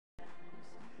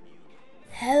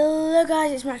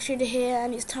guys, it's Roxio here,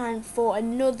 and it's time for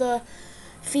another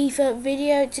FIFA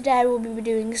video. Today we'll be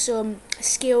doing some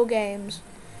skill games.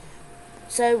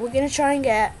 So we're going to try and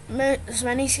get as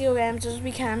many skill games as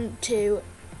we can to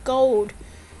gold.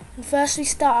 And first we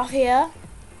start off here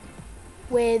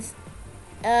with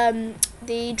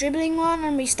the dribbling one,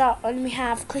 and we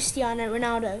have Cristiano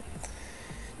Ronaldo.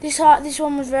 This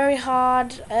one was very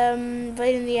hard, but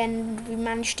in the end we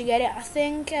managed to get it, I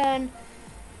think, and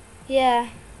yeah.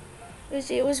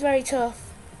 It was very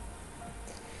tough.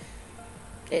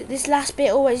 This last bit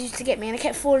always used to get me, and I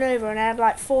kept falling over, and I had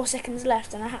like 4 seconds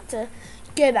left, and I had to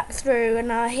go back through.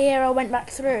 And here I went back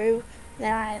through, and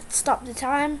then I stopped the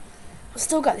time. I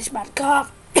still got this bad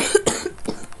cough,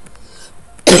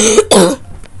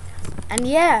 and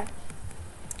yeah,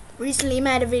 recently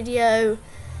made a video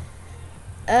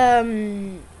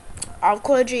of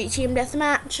Call of Duty Team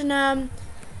Deathmatch, and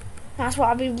that's what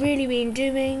I've really been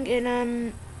doing,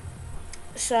 and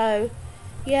so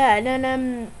yeah, and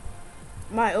then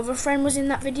my other friend was in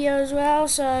that video as well,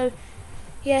 so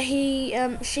yeah,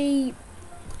 she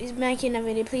is making a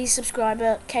video. Please subscribe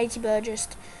her, Katie Burgess,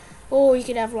 or you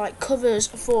could have like covers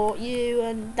for you,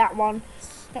 and that one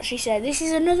that she said. This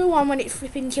is another one when it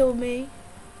flipping killed me.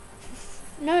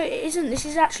 No, it isn't. This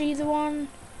is actually the one.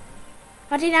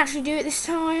 I didn't actually do it this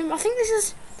time. I think this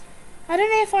is, I don't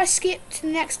know if I skipped the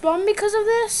next one because of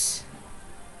this.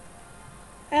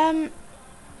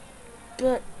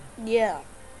 But yeah,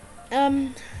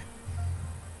 so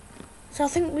I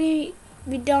think we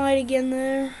died again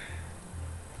there.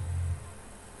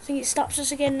 I think it stops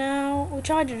us again now. We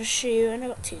tried to just shoot, and I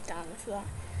got 2,000 for that.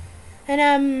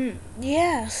 And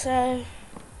yeah, so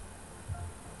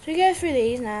we go through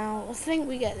these now. I think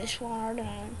we get this one. I don't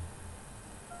know.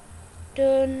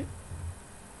 Done,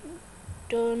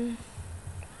 done,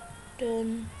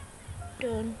 done,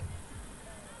 done,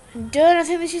 and done. I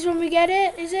think this is when we get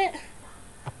it. Is it?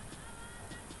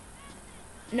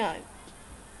 No.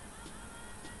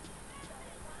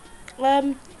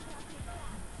 I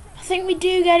think we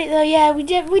do get it though. Yeah, we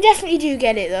definitely do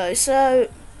get it though. So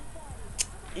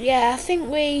yeah, I think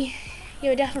we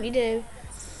definitely do.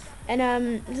 And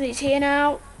I think it's here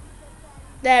now.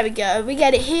 There we go. We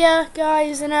get it here,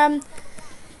 guys. And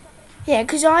yeah,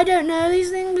 because I don't know these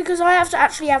things, because I have to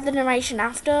actually have the narration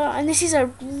after. And this is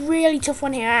a really tough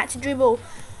one here. I had to dribble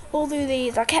all through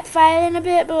these. I kept failing a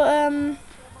bit, but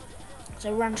so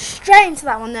I ran straight into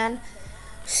that one then.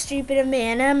 Stupid of me.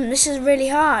 And this is really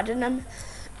hard. And I'm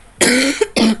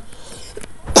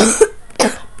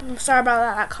sorry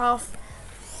about that cough.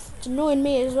 It's annoying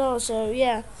me as well. So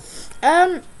yeah.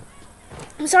 I'm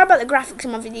sorry about the graphics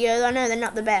in my videos. I know they're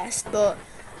not the best, but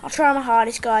I'll try my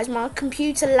hardest, guys. My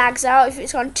computer lags out if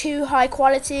it's on too high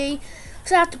quality,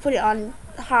 so I have to put it on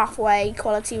halfway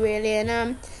quality, really.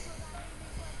 And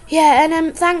yeah,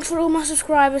 and thanks for all my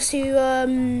subscribers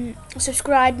who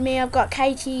subscribed me. I've got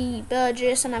Katie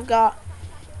Burgess, and I've got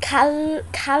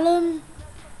Callahan.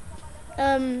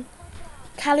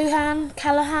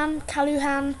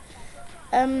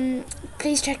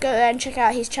 Please check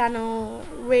out his channel.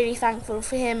 Really thankful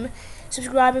for him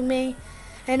subscribing me.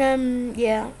 And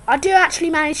yeah, I do actually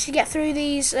manage to get through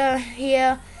these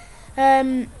here.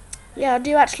 Yeah, I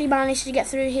do actually manage to get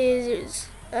through his,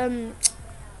 and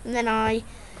then I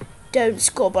don't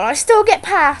score, but I still get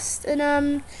past,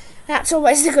 and that's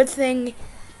always a good thing.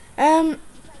 I'm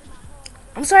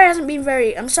sorry I haven't been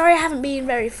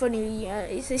very funny.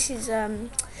 This is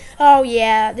oh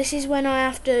yeah, this is when I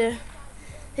have to.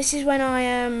 This is when I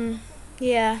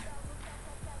yeah.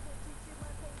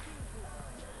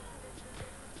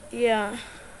 Yeah.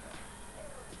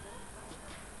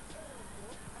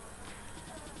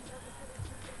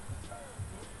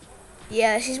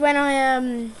 Yeah, this is when I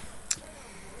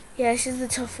yeah, this is the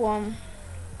tough one.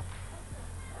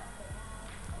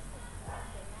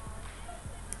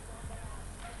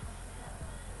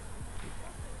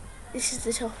 This is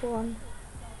the tough one.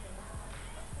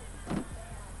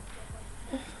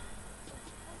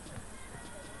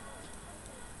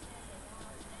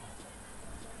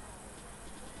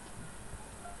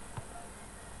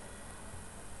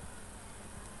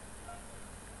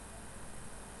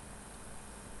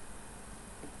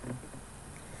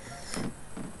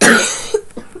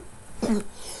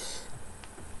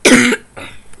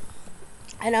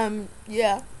 And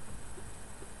yeah.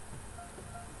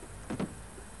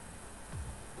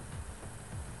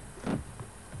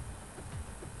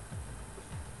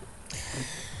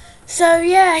 So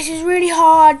yeah, this is really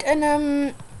hard, and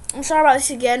I'm sorry about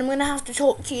this again. I'm gonna have to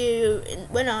talk to you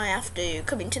when I have to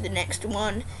come into the next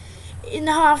one. In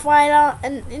the halfway,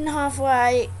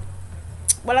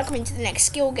 when I come into the next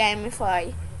skill game, if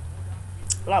I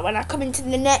like when I come into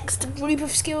the next group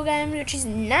of skill games, which is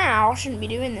now. I shouldn't be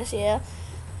doing this here.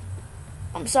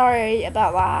 I'm sorry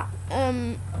about that.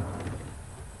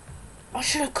 I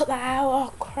should have cut that out.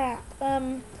 Oh crap.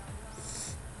 I'm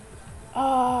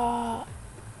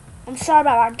sorry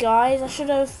about that, guys. I should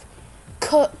have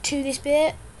cut to this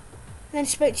bit and then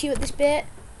spoke to you at this bit.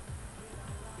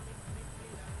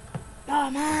 Oh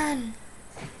man.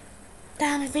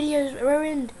 Damn, the video's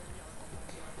ruined.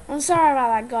 I'm sorry about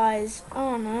that, guys.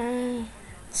 Oh no.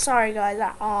 Sorry, guys.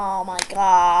 Oh my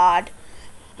god.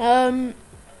 I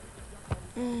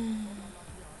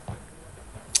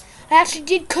actually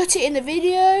did cut it in the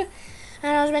video,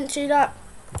 and I was meant to like.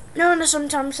 No one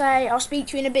sometimes say, "I'll speak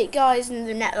to you in a bit, guys," in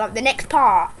the next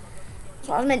part. That's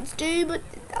what I was meant to do, but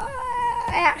I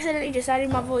accidentally just added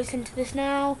my voice into this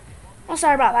now. I'm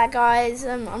sorry about that, guys.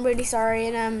 I'm really sorry,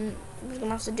 and I'm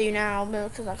gonna have to do now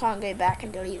because I can't go back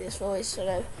and delete this voice.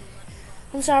 So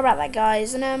I'm sorry about that,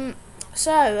 guys. And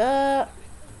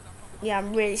yeah,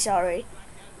 I'm really sorry.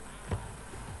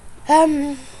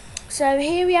 So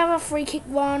here we have a free kick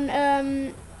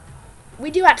one. We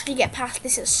do actually get past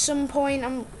this at some point.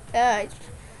 I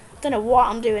don't know what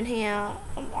I'm doing here.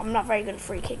 I'm not very good at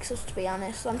free kicks, to be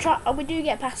honest. We do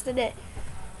get past it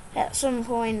at some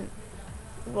point,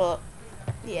 but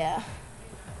yeah.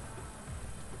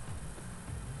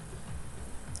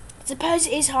 I suppose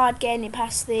it is hard getting it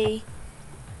past the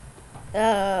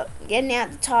getting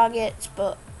out the targets,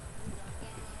 but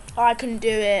I can do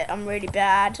it. I'm really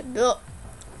bad, but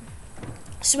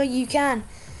some of you can.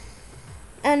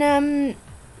 And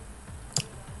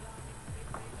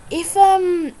if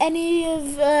any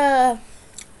of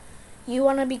you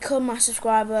want to become my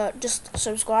subscriber, just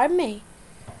subscribe me,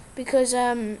 because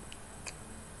I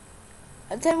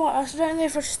don't know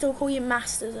if I should still call you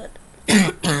masters.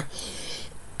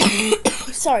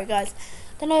 Sorry, guys.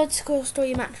 I don't know if to still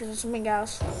you matches or something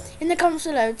else. In the comments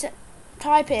below,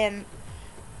 type in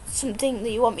something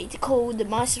that you want me to call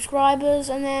my subscribers,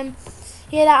 and then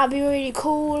yeah, that would be really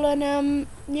cool. And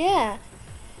yeah.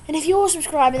 And if you're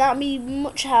subscribing, that would be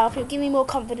much help. It'll give me more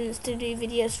confidence to do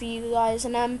videos for you guys,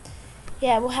 and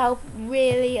yeah, it will help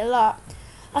really a lot.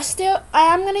 I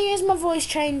am gonna use my voice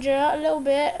changer a little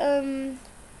bit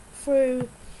through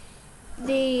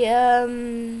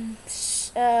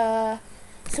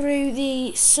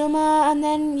the summer, and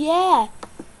then yeah,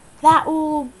 that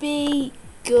will be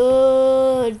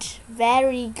good,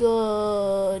 very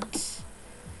good.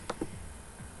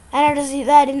 And I just did it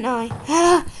there, didn't I?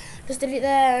 Just did it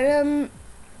there.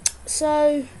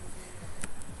 So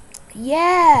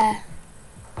yeah,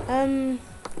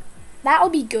 that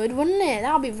would be good, wouldn't it?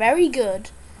 That would be very good.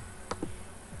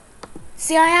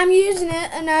 See, I am using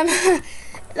it, and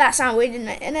that sounded weird, didn't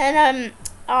it? And then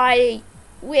I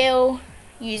will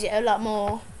use it a lot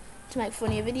more to make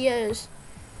funnier videos.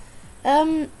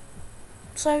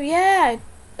 So yeah,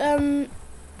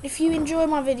 if you enjoy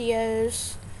my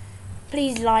videos,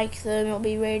 please like them. It'll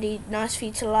be really nice for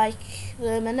you to like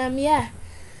them. And yeah,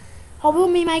 I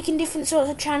will be making different sorts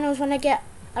of channels when I get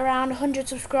around 100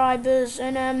 subscribers.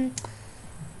 And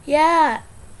yeah,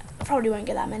 I probably won't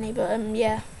get that many, but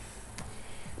yeah.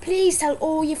 Please tell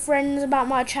all your friends about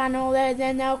my channel.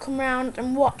 Then they'll come round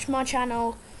and watch my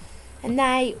channel, and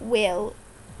they will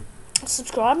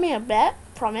subscribe me, I bet.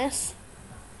 Promise.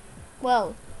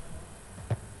 Well,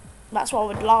 that's what I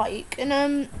would like.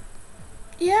 And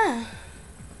yeah.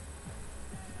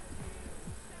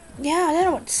 Yeah, I don't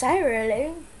know what to say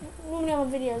really. Normally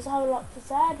on my videos I have a lot to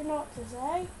say. I don't know what to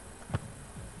say.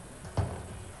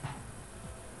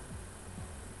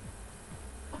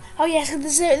 Oh yes,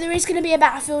 there is going to be a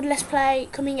Battlefield Let's Play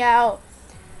coming out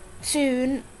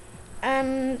soon,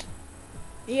 and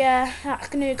yeah, that's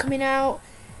going to be coming out,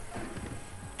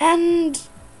 and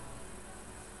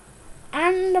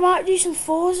I might do some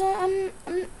Forza.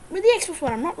 With the Xbox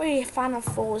One, I'm not really a fan of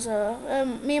Forza.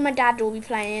 Me and my dad will be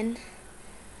playing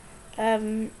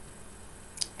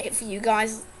it for you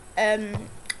guys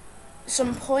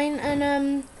some point,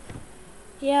 and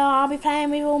yeah, I'll be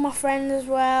playing with all my friends as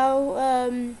well.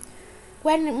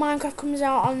 When Minecraft comes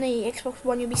out on the Xbox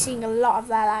One, you'll be seeing a lot of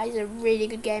that. That is a really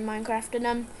good game, Minecraft.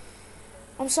 And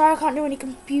I'm sorry I can't do any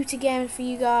computer games for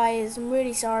you guys. I'm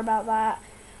really sorry about that.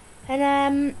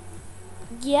 And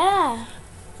yeah,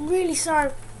 I'm really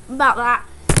sorry about that.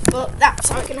 But that's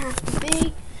how it's gonna have to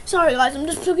be. Sorry guys, I'm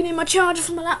just plugging in my charger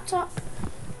from my laptop.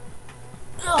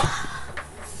 Ugh.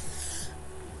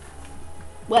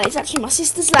 Well, it's actually my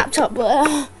sister's laptop,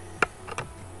 but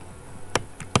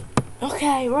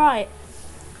okay, right.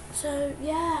 So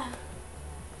yeah.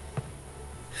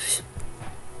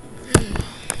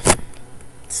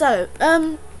 So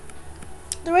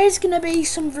there is going to be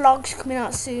some vlogs coming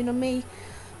out soon of me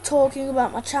talking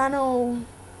about my channel,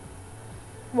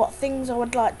 what things I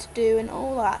would like to do and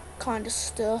all that kind of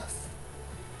stuff.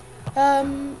 I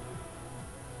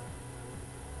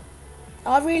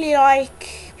really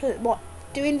like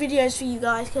doing videos for you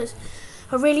guys because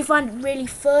I really find it really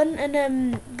fun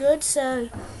and good. So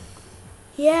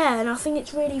yeah, and I think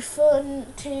it's really fun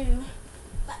to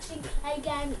actually play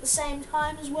games at the same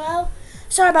time as well.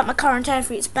 Sorry about my current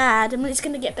entry, it's bad. I mean, it's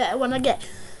going to get better when I get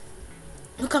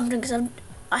more confident because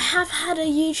I have had a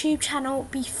YouTube channel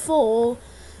before,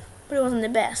 but it wasn't the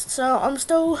best. So I'm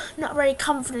still not very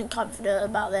confident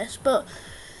about this, but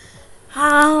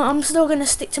I'm still going to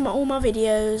stick to all my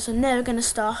videos. I'm never going to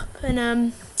stop.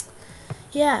 And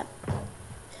yeah,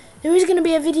 there is going to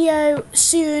be a video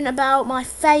soon about my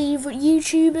favourite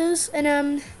YouTubers,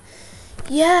 and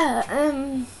yeah,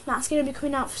 that's going to be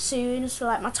coming out soon. So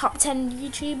like my top 10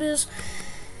 YouTubers,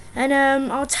 and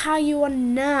I'll tell you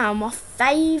one now. My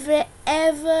favourite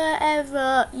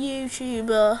ever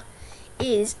YouTuber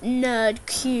is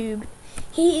NerdCube.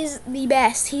 He is the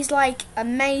best. He's like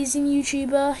amazing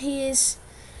YouTuber. He's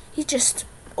just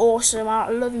awesome. I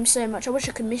love him so much. I wish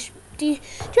I could miss. Do you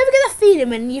ever get that feeling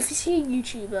when you see a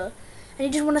YouTuber and you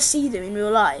just want to see them in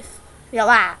real life? Like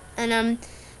that. And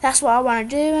that's what I want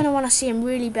to do, and I want to see him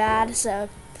really bad. So it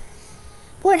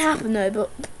won't happen though, but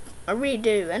I really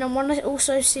do. And I want to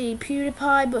also see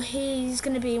PewDiePie, but he's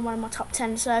going to be in one of my top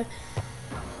 10. So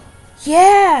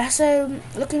yeah, so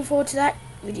looking forward to that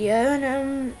video.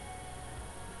 And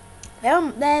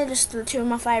they're just the two of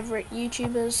my favourite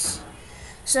YouTubers.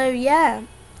 So yeah.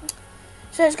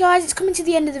 So guys, it's coming to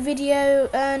the end of the video,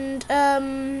 and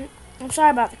I'm sorry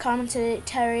about the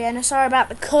commentary, and I'm sorry about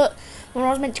the cut when I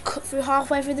was meant to cut through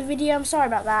halfway through the video. I'm sorry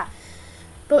about that.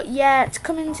 But yeah, it's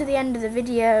coming to the end of the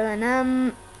video,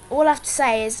 and all I have to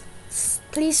say is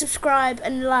please subscribe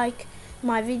and like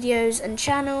my videos and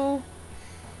channel.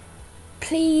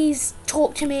 Please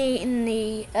talk to me in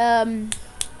the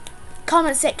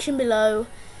comment section below,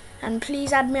 and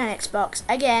please add me on Xbox.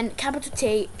 Again, capital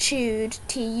T, Tude,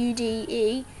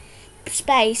 Tude,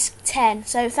 space 10.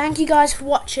 So thank you guys for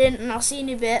watching, and I'll see you in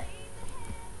a bit.